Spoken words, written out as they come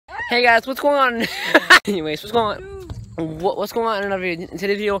Hey guys, what's going on? Anyways, what's going on? What's going on in another video? In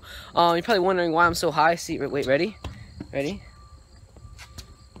today's video, you're probably wondering why I'm so high. See, wait, ready? Ready?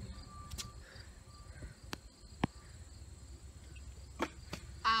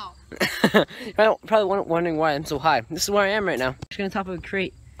 Ow. You're probably wondering why I'm so high. This is where I am right now. I'm just on top of a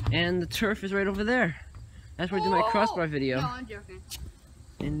crate, and the turf is right over there. That's where I do my crossbar video. No, I'm joking.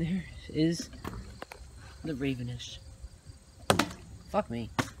 And there is the Ravenish. Fuck me.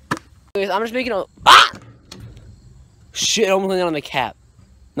 Anyways, I'm just making a shit. I almost landed on the cap.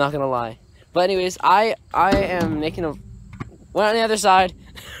 Not gonna lie. But anyways, I am making a. Well, on the other side,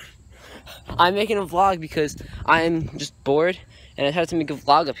 I'm making a vlog because I'm just bored and I had to make a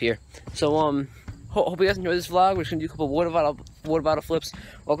vlog up here. So hope you guys enjoy this vlog. We're just gonna do a couple water bottle flips,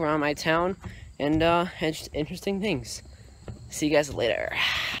 walk around my town, and just interesting things. See you guys later.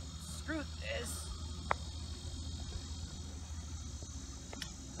 Screw this.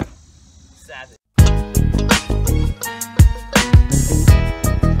 Savage.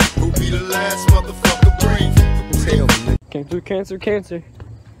 Who'll be the last motherfucker breathing? Cancer, cancer, cancer.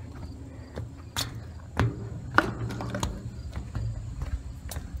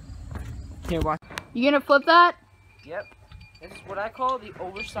 Here, watch. You gonna flip that? Yep. This is what I call the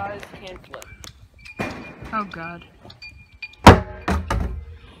oversized hand flip. Oh god.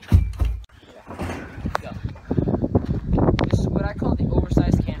 Go. This is what I call the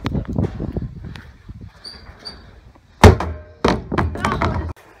oversized can flip.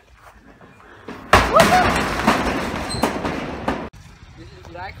 This is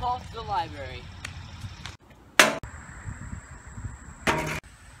what I call the library.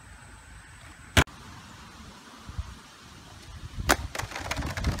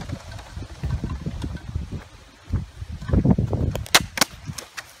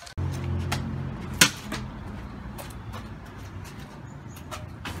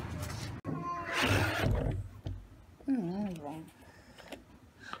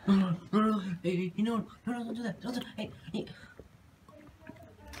 No, hey, you know, no, don't do that, don't do that, hey.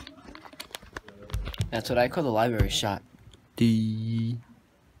 That's what I call the library shot. Hey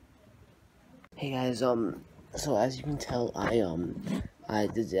guys, so as you can tell, I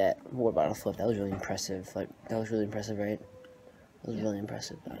did that water bottle flip. That was really impressive. Like, that was really impressive, right? That was really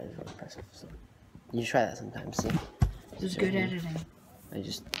impressive. That was really impressive. So, you should try that sometime, see? This is good editing. I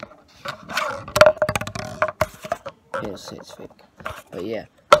just can't say it's fake, but yeah.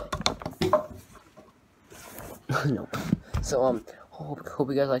 No. So hope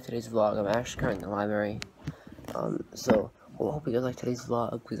you guys like today's vlog. I'm actually currently in the library. So hope you guys like today's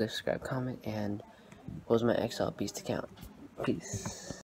vlog. Please like, subscribe, comment, and what was my XL Beast account. Peace.